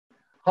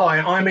Hi,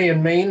 I'm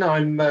Ian Mean.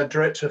 I'm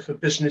Director for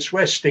Business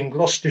West in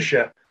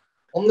Gloucestershire.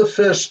 On the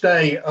first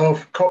day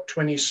of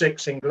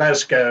COP26 in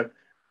Glasgow,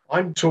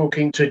 I'm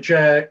talking to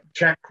Jaya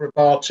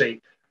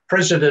Chakrabarti,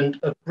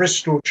 President of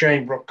Bristol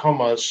Chamber of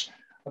Commerce,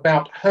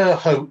 about her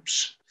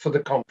hopes for the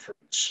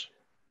conference.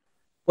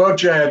 Well,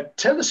 Jaya,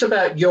 tell us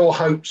about your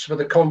hopes for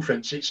the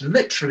conference. It's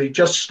literally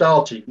just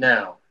started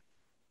now.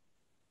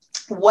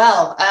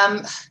 Well,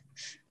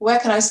 where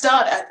can I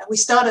start? We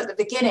start at the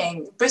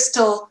beginning.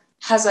 Bristol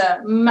has a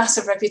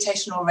massive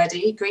reputation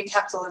already, Green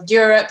Capital of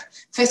Europe,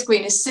 fifth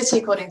greenest city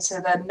according to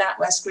the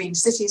NatWest Green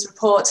Cities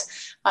report,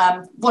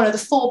 one of the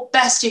four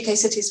best UK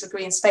cities for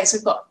green space.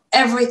 We've got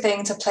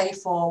everything to play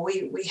for.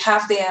 We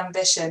have the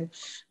ambition.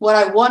 What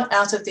I want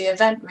out of the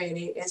event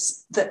really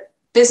is that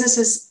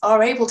businesses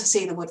are able to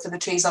see the wood for the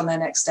trees on their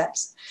next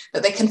steps,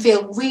 that they can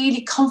feel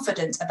really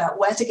confident about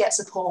where to get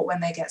support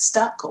when they get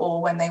stuck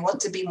or when they want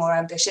to be more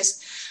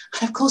ambitious.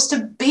 And of course,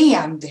 to be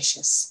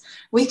ambitious.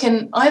 We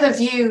can either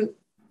view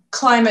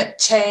climate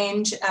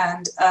change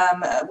and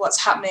what's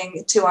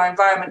happening to our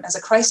environment as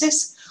a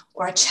crisis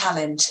or a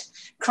challenge.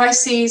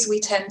 Crises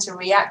we tend to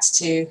react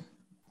to,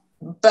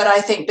 but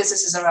I think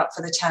businesses are up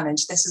for the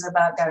challenge. This is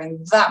about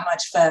going that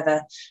much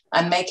further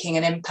and making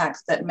an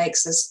impact that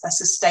makes us a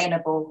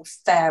sustainable,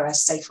 fairer,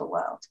 safer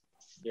world.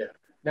 Yeah.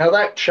 Now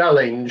that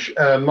challenge,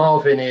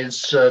 Marvin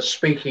is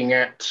speaking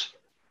at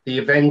the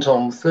event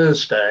on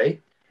Thursday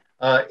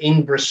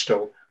in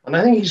Bristol. And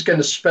I think he's going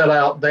to spell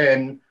out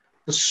then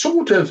the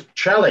sort of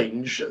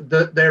challenge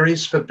that there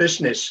is for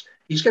business.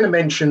 He's going to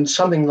mention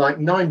something like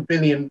 £9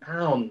 billion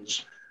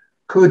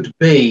could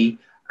be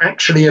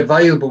actually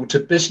available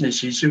to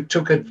businesses who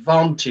took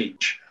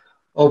advantage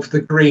of the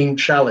green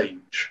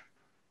challenge.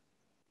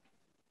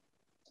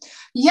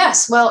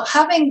 Yes, well,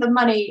 having the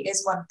money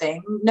is one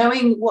thing.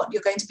 Knowing what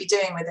you're going to be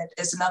doing with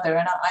it is another.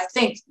 And I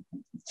think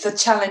the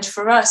challenge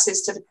for us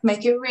is to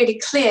make it really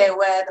clear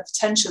where the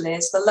potential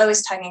is, the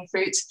lowest hanging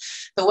fruit,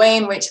 the way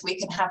in which we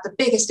can have the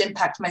biggest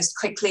impact most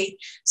quickly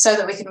so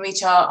that we can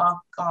reach our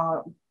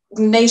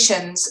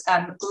nations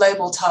and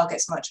global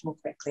targets much more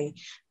quickly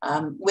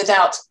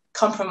without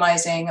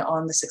compromising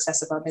on the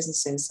success of our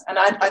businesses. And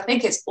I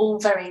think it's all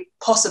very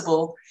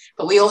possible,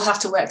 but we all have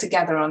to work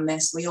together on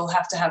this. We all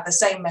have to have the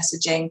same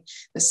messaging,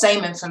 the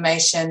same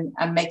information,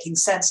 and making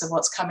sense of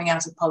what's coming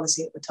out of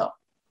policy at the top.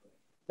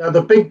 Now,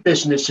 the big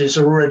businesses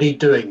are already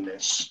doing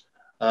this,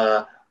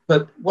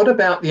 but what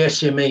about the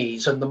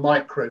SMEs and the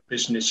micro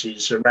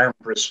businesses around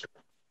Bristol?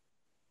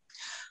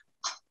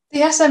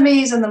 The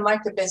SMEs and the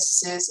micro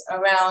businesses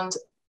around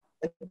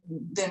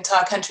the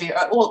entire country,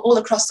 all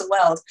across the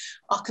world,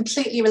 are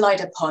completely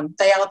relied upon.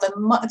 They are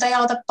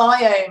the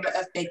biome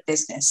of big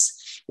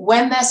business.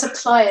 When their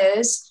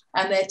suppliers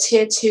and their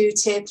tier 2,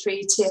 tier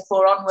 3, tier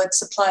 4 onward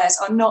suppliers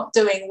are not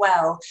doing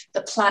well,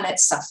 the planet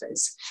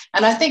suffers.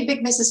 And I think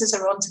big businesses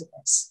are onto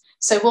this.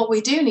 So what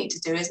we do need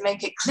to do is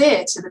make it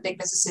clear to the big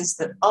businesses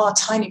that our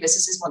tiny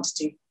businesses want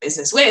to do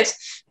business with,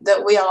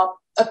 that we are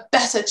a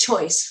better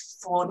choice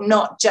for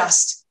not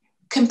just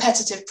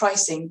competitive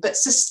pricing, but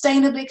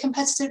sustainably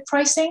competitive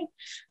pricing.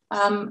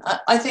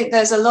 I think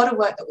there's a lot of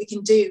work that we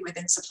can do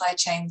within supply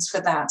chains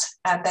for that,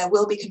 and there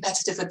will be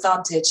competitive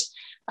advantage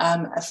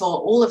for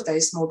all of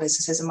those small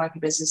businesses and micro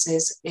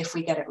businesses if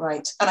we get it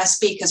right. And I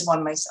speak as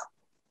one myself.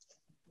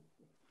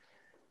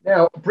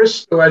 Now,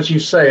 Bristol, as you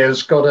say,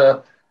 has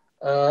got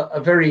a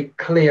very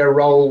clear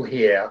role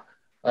here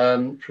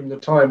from the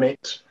time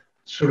it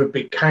sort of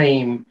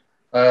became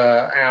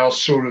our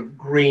sort of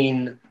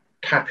green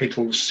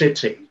capital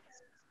city.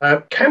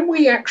 Can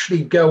we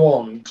actually go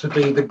on to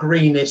be the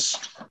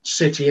greenest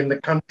city in the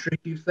country,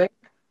 do you think?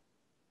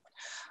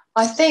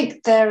 I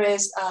think there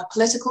is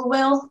political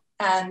will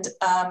and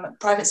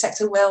private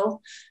sector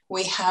will.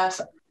 We have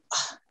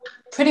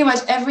pretty much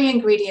every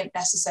ingredient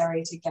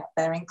necessary to get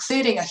there,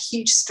 including a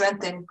huge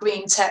strength in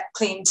green tech,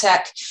 clean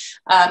tech,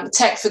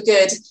 tech for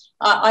good.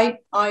 I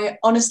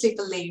honestly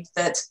believe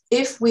that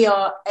if we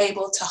are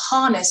able to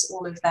harness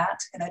all of that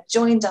in a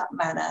joined up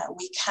manner,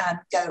 we can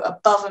go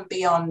above and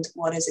beyond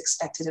what is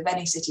expected of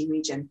any city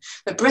region.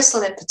 But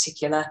Bristol in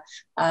particular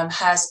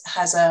has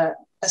a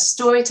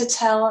story to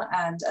tell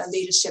and a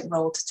leadership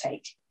role to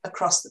take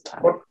across the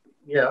planet.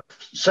 Yeah.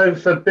 So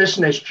for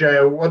business,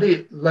 Joe, what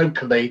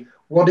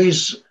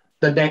is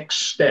the next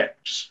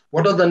steps?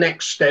 What are the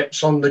next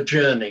steps on the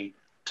journey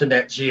to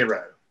net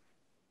zero?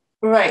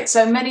 Right,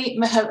 so many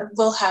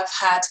will have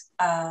had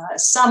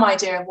some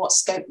idea of what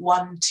scope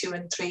 1, 2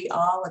 and 3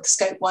 are, with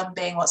scope 1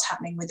 being what's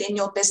happening within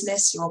your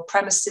business, your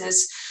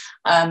premises,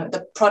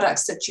 the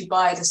products that you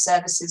buy, the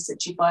services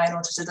that you buy in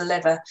order to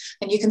deliver.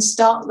 And you can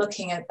start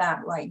looking at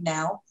that right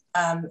now.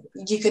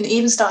 You can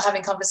even start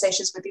having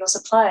conversations with your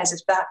suppliers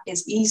if that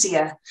is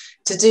easier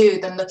to do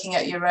than looking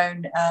at your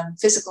own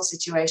physical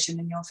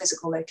situation in your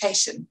physical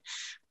location.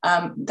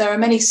 There are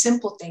many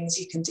simple things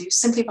you can do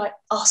simply by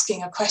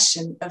asking a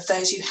question of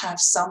those you have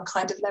some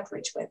kind of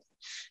leverage with.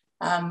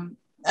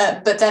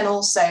 But then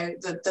also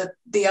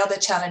the other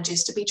challenge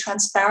is to be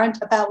transparent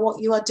about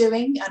what you are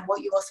doing and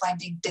what you are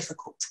finding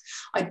difficult.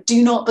 I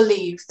do not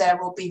believe there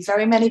will be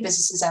very many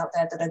businesses out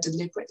there that are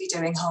deliberately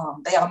doing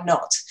harm. They are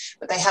not,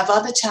 but they have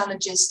other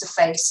challenges to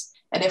face.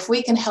 And if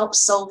we can help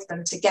solve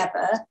them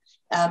together,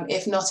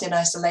 if not in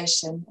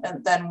isolation,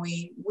 then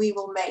we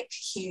will make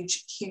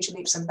huge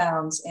leaps and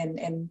bounds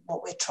in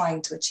what we're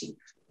trying to achieve.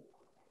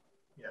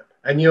 Yeah.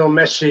 And your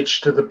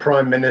message to the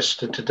Prime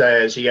Minister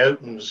today as he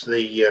opens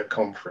the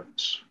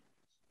conference?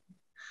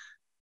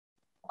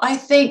 I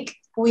think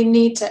we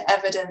need to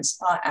evidence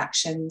our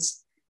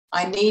actions.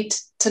 I need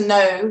to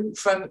know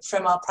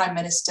from our Prime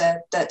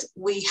Minister that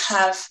we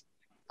have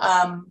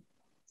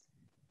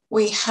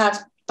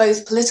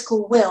both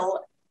political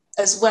will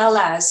as well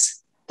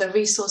as the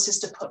resources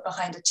to put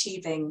behind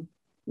achieving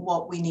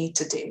what we need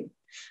to do.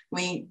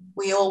 We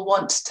all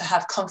want to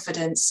have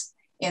confidence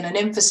in an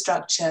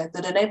infrastructure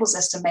that enables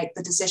us to make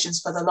the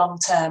decisions for the long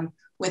term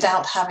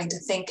without having to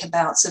think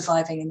about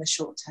surviving in the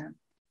short term.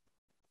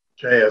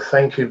 Jaya,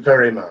 thank you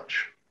very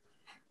much.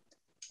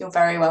 You're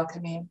very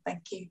welcome, Ian.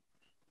 Thank you.